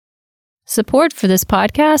Support for this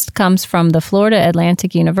podcast comes from the Florida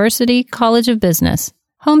Atlantic University College of Business,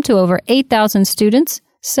 home to over 8,000 students,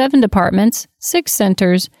 7 departments, 6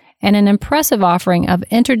 centers, and an impressive offering of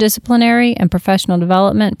interdisciplinary and professional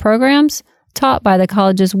development programs taught by the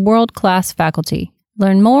college's world-class faculty.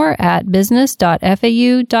 Learn more at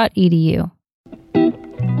business.fau.edu.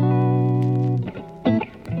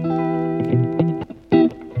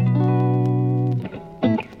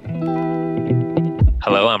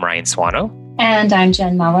 Hello, I'm Ryan Swano. And I'm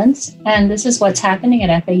Jen Mullins, and this is what's happening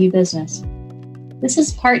at FAU Business. This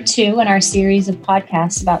is part 2 in our series of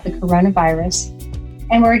podcasts about the coronavirus,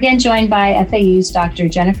 and we're again joined by FAU's Dr.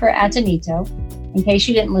 Jennifer Attanito. In case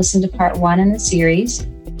you didn't listen to part 1 in the series,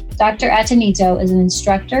 Dr. Attanito is an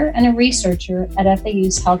instructor and a researcher at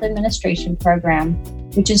FAU's Health Administration program,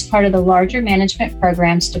 which is part of the larger Management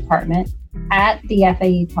Programs Department at the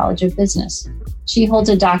FAU College of Business. She holds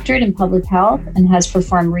a doctorate in public health and has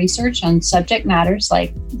performed research on subject matters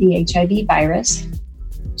like the HIV virus.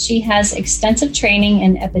 She has extensive training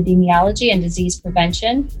in epidemiology and disease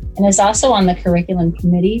prevention and is also on the curriculum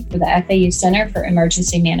committee for the FAU Center for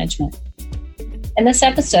Emergency Management. In this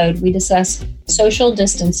episode, we discuss social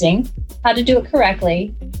distancing, how to do it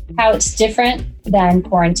correctly, how it's different than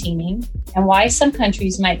quarantining, and why some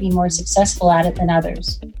countries might be more successful at it than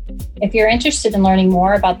others. If you're interested in learning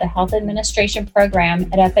more about the Health Administration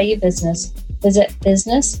program at FAU Business, visit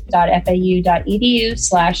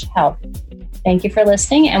business.fau.edu/health. Thank you for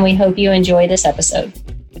listening, and we hope you enjoy this episode.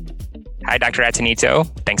 Hi, Dr. Attanito.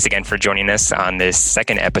 Thanks again for joining us on this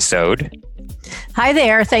second episode. Hi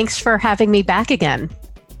there. Thanks for having me back again.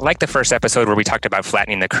 Like the first episode where we talked about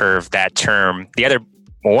flattening the curve, that term,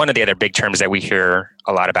 one of the other big terms that we hear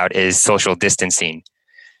a lot about is social distancing.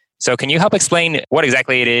 So can you help explain what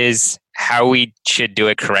exactly it is, how we should do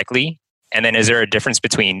it correctly? And then is there a difference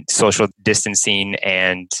between social distancing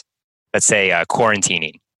and, let's say,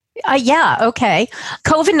 quarantining? Yeah, okay.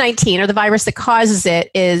 COVID-19, or the virus that causes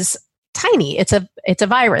it, is tiny. It's a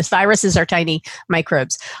virus. Viruses are tiny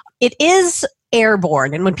microbes. It is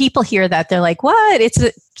airborne. And when people hear that, they're like, what? It's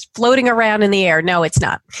floating around in the air. No, it's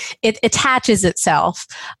not. It attaches itself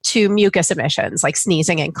to mucus emissions like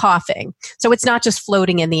sneezing and coughing. So it's not just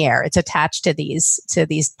floating in the air. It's attached to these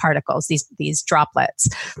particles, these droplets.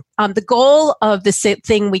 The goal of this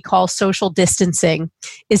thing we call social distancing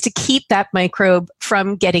is to keep that microbe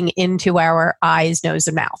from getting into our eyes, nose,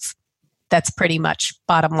 and mouth. That's pretty much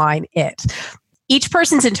bottom line it. Each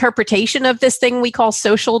person's interpretation of this thing we call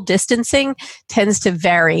social distancing tends to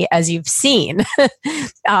vary, as you've seen.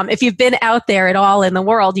 If you've been out there at all in the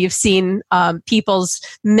world, you've seen people's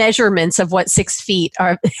measurements of what 6 feet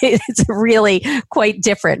are. It's really quite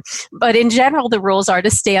different. But in general, the rules are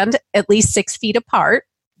to stand at least 6 feet apart,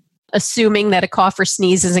 assuming that a cough or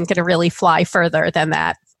sneeze isn't going to really fly further than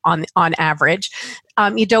that. On average.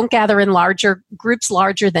 You don't gather in larger groups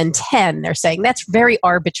larger than 10. They're saying that's very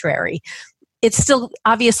arbitrary. It's still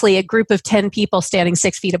obviously a group of 10 people standing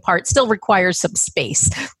 6 feet apart still requires some space.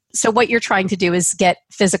 So what you're trying to do is get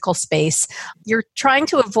physical space. You're trying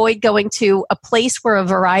to avoid going to a place where a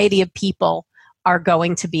variety of people are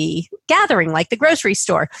going to be gathering, like the grocery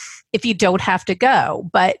store, if you don't have to go.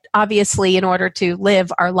 But obviously, in order to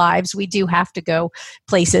live our lives, we do have to go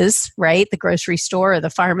places, right? The grocery store or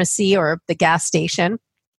the pharmacy or the gas station.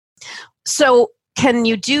 So can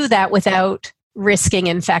you do that without risking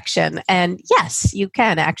infection? And yes, you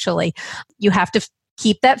can actually. You have to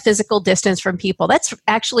keep that physical distance from people. That's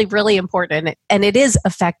actually really important, and it is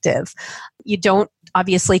effective. You don't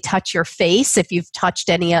obviously touch your face if you've touched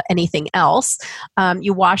anything else.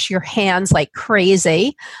 You wash your hands like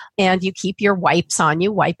crazy, and you keep your wipes on.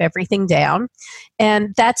 You wipe everything down.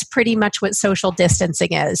 And that's pretty much what social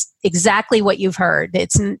distancing is. Exactly what you've heard.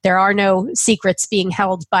 There are no secrets being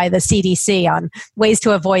held by the CDC on ways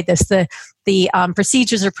to avoid this. The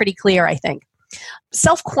procedures are pretty clear, I think.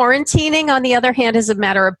 Self-quarantining, on the other hand, is a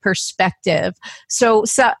matter of perspective. So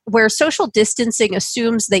where social distancing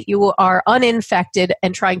assumes that you are uninfected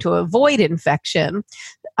and trying to avoid infection,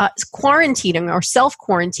 quarantining or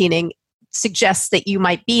self-quarantining suggests that you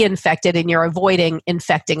might be infected and you're avoiding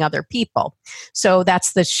infecting other people. So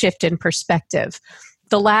that's the shift in perspective.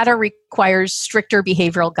 The latter requires stricter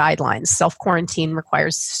behavioral guidelines. Self-quarantine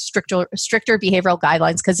requires stricter behavioral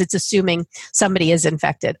guidelines because it's assuming somebody is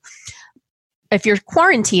infected. If you're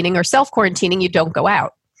quarantining or self-quarantining, you don't go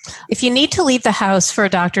out. If you need to leave the house for a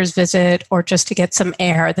doctor's visit or just to get some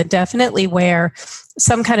air, then definitely wear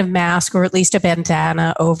some kind of mask or at least a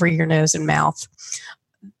bandana over your nose and mouth.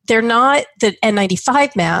 They're not the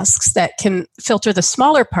N95 masks that can filter the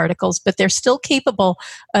smaller particles, but they're still capable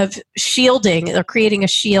of shielding or creating a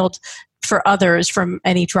shield for others from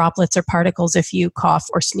any droplets or particles if you cough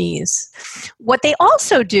or sneeze. What they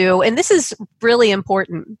also do, and this is really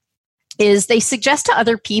important, is they suggest to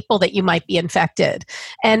other people that you might be infected.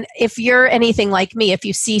 And if you're anything like me, if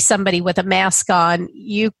you see somebody with a mask on,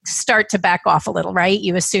 you start to back off a little, right?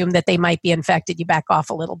 You assume that they might be infected, you back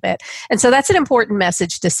off a little bit. And so that's an important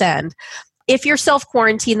message to send. If you're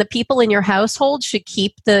self-quarantined, the people in your household should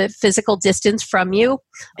keep the physical distance from you,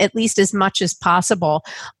 at least as much as possible.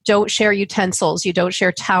 Don't share utensils. You don't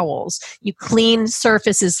share towels. You clean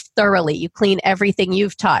surfaces thoroughly. You clean everything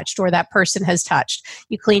you've touched or that person has touched.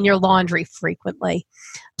 You clean your laundry frequently.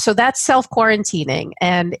 So that's self-quarantining,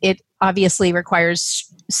 and it obviously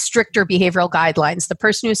requires stricter behavioral guidelines. The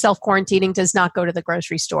person who's self-quarantining does not go to the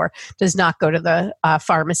grocery store, does not go to the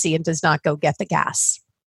pharmacy, and does not go get the gas.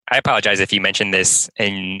 I apologize if you mentioned this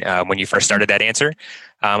when you first started that answer.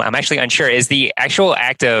 I'm actually unsure. Is the actual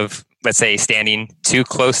act of, let's say, standing too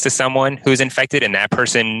close to someone who's infected and that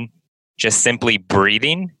person just simply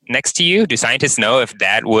breathing next to you, do scientists know if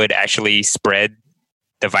that would actually spread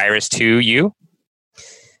the virus to you?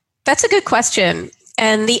 That's a good question.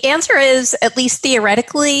 And the answer is, at least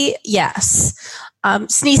theoretically, yes.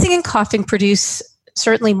 Sneezing and coughing produce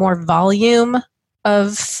certainly more volume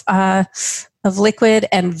of liquid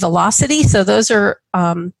and velocity. So those are,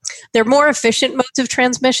 they're more efficient modes of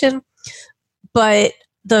transmission, but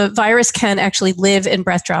the virus can actually live in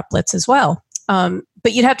breath droplets as well.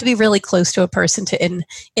 But you'd have to be really close to a person to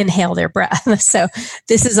inhale their breath. So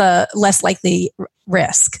this is a less likely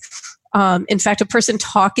risk. In fact, a person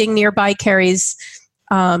talking nearby carries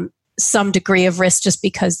some degree of risk just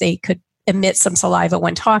because they could emit some saliva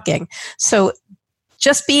when talking. So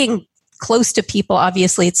just being close to people,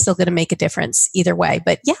 obviously, it's still going to make a difference either way.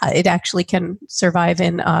 But yeah, it actually can survive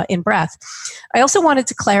in breath. I also wanted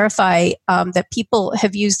to clarify that people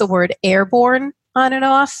have used the word airborne on and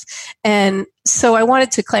off. And so I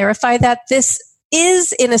wanted to clarify that this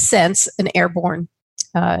is, in a sense, an airborne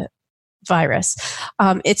virus.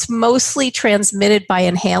 It's mostly transmitted by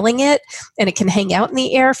inhaling it, and it can hang out in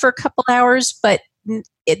the air for a couple hours, but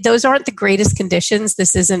those aren't the greatest conditions.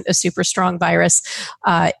 This isn't a super strong virus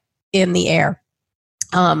in the air.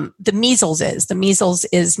 The measles is. The measles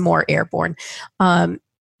is more airborne.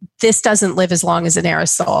 This doesn't live as long as an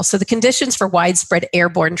aerosol. So the conditions for widespread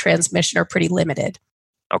airborne transmission are pretty limited.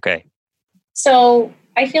 Okay. So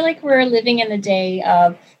I feel like we're living in the day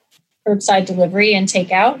of curbside delivery and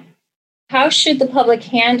takeout. How should the public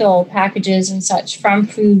handle packages and such from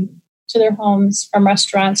food to their homes, from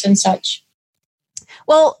restaurants and such?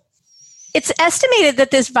 Well, it's estimated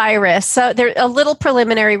that this virus, so there a little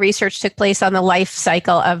preliminary research took place on the life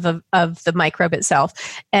cycle of the microbe itself,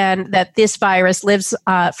 and that this virus lives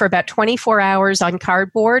for about 24 hours on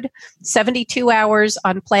cardboard, 72 hours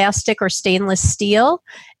on plastic or stainless steel,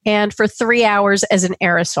 and for 3 hours as an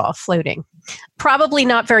aerosol floating. Probably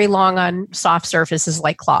not very long on soft surfaces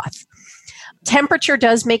like cloth. Temperature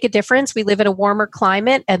does make a difference. We live in a warmer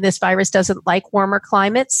climate, and this virus doesn't like warmer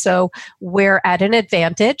climates, so we're at an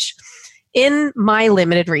advantage. In my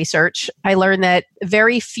limited research, I learned that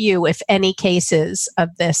very few, if any, cases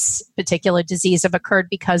of this particular disease have occurred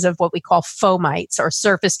because of what we call fomites, or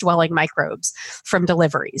surface-dwelling microbes, from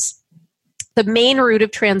deliveries. The main route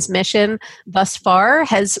of transmission thus far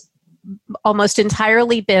has almost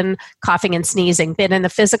entirely been coughing and sneezing, been in the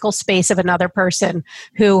physical space of another person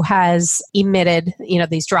who has emitted,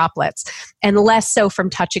 these droplets, and less so from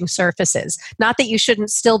touching surfaces. Not that you shouldn't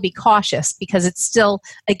still be cautious, because it's still,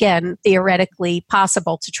 again, theoretically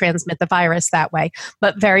possible to transmit the virus that way,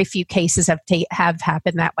 but very few cases have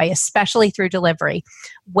happened that way, especially through delivery,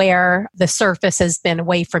 where the surface has been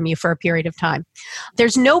away from you for a period of time.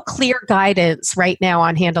 There's no clear guidance right now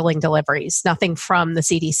on handling deliveries, nothing from the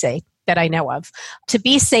CDC that I know of. To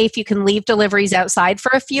be safe, you can leave deliveries outside for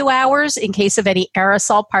a few hours in case of any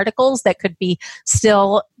aerosol particles that could be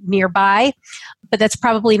still nearby, but that's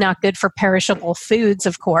probably not good for perishable foods,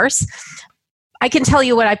 of course. I can tell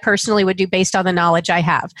you what I personally would do based on the knowledge I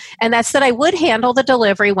have, and that's that I would handle the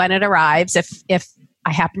delivery when it arrives if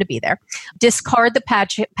I happen to be there. Discard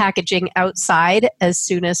the packaging outside as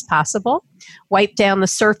soon as possible. Wipe down the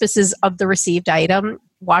surfaces of the received item.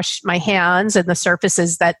 Wash my hands and the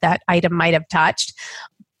surfaces that item might have touched.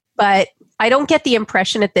 But I don't get the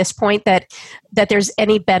impression at this point that there's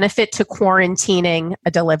any benefit to quarantining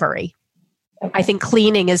a delivery. Okay. I think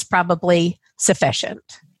cleaning is probably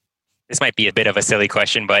sufficient. This might be a bit of a silly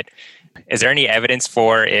question, but is there any evidence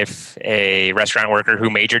for if a restaurant worker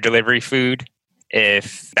who made your delivery food,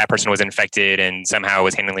 if that person was infected and somehow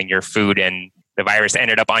was handling your food and the virus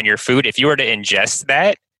ended up on your food, if you were to ingest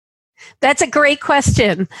that, That's a great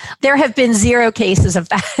question. There have been 0 cases of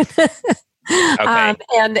that. Okay.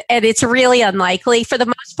 And it's really unlikely. For the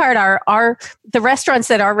most part, the restaurants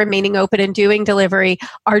that are remaining open and doing delivery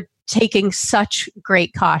are taking such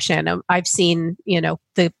great caution. I've seen,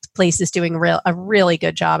 the places doing a really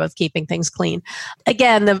good job of keeping things clean.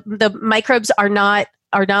 Again, the microbes are not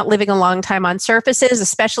living a long time on surfaces,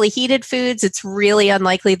 especially heated foods. It's really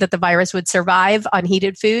unlikely that the virus would survive on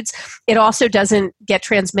heated foods. It also doesn't get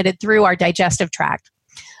transmitted through our digestive tract.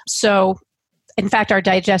 So, in fact, our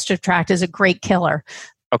digestive tract is a great killer.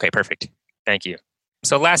 Okay, perfect. Thank you.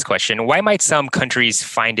 So last question, why might some countries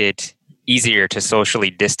find it easier to socially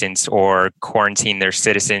distance or quarantine their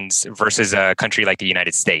citizens versus a country like the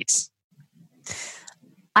United States?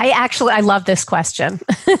 I love this question.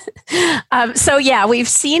 So yeah, we've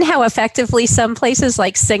seen how effectively some places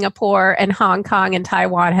like Singapore and Hong Kong and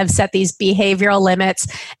Taiwan have set these behavioral limits,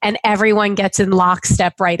 and everyone gets in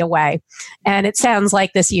lockstep right away. And it sounds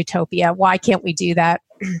like this utopia. Why can't we do that?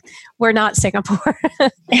 We're not Singapore.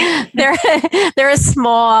 They're a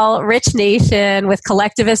small, rich nation with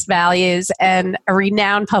collectivist values and a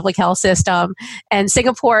renowned public health system. And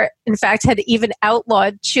Singapore, in fact, had even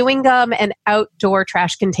outlawed chewing gum and outdoor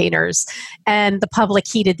trash containers. And the public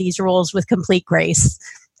heeded these rules with complete grace.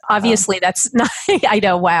 Obviously, that's not, I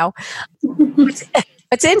know, wow. What's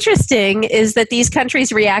interesting is that these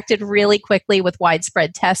countries reacted really quickly with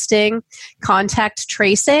widespread testing, contact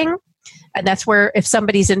tracing. And that's where if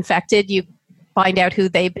somebody's infected, you find out who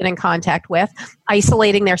they've been in contact with,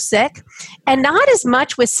 isolating their sick, and not as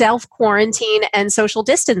much with self-quarantine and social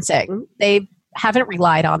distancing. They haven't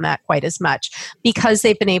relied on that quite as much because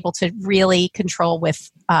they've been able to really control with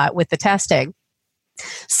the testing.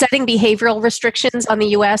 Setting behavioral restrictions on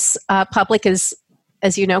the U.S. Public is,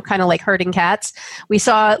 as you know, kind of like herding cats. We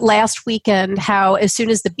saw last weekend how as soon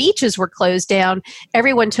as the beaches were closed down,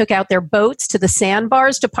 everyone took out their boats to the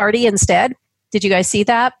sandbars to party instead. Did you guys see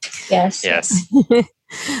that? Yes.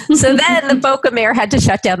 So then the Boca Mayor had to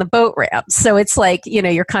shut down the boat ramps. So it's like,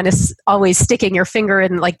 you're kind of always sticking your finger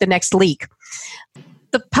in like the next leak.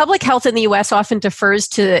 The public health in the U.S. often defers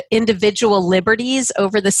to individual liberties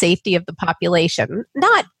over the safety of the population.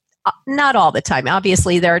 Not all the time.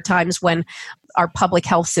 Obviously, there are times when our public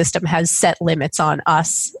health system has set limits on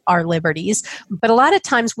us, our liberties. But a lot of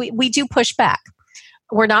times we do push back.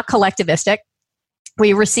 We're not collectivistic.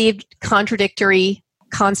 We received contradictory,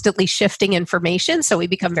 constantly shifting information, so we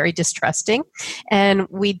become very distrusting. And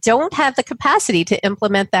we don't have the capacity to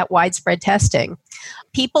implement that widespread testing.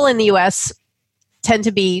 People in the U.S. tend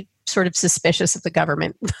to be sort of suspicious of the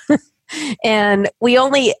government. And we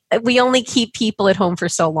only keep people at home for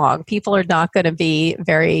so long. People are not going to be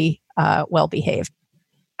very well behaved.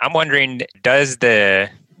 I'm wondering, does the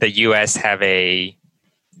U.S. have a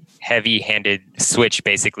heavy-handed switch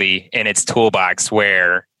basically in its toolbox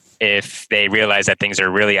where if they realize that things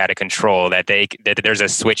are really out of control, that there's a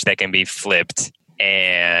switch that can be flipped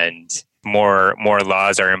and more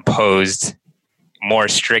laws are imposed, more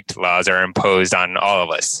strict laws are imposed on all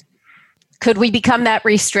of us? Could we become that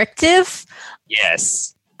restrictive?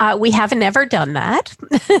 Yes. We haven't ever done that.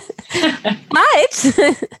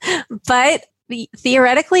 but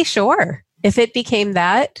theoretically, sure. If it became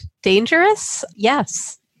that dangerous,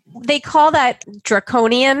 yes. They call that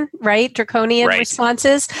draconian, right? Draconian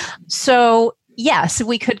responses. So yes,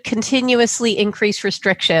 we could continuously increase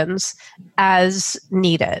restrictions as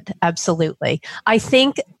needed. Absolutely. I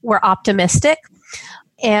think we're optimistic.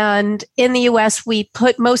 And in the US, we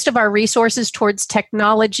put most of our resources towards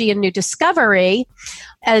technology and new discovery.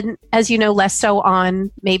 And as you know, less so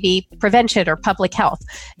on maybe prevention or public health.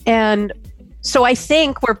 And so I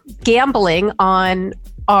think we're gambling on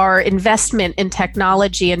our investment in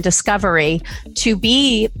technology and discovery to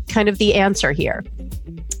be kind of the answer here.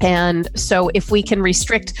 And so if we can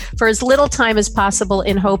restrict for as little time as possible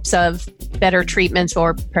in hopes of better treatments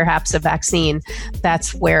or perhaps a vaccine,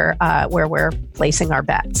 that's where we're placing our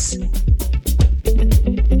bets.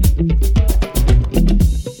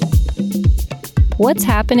 What's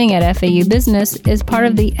Happening at FAU Business is part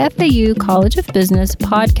of the FAU College of Business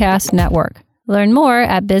podcast network. Learn more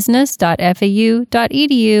at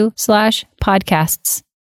business.fau.edu/podcasts.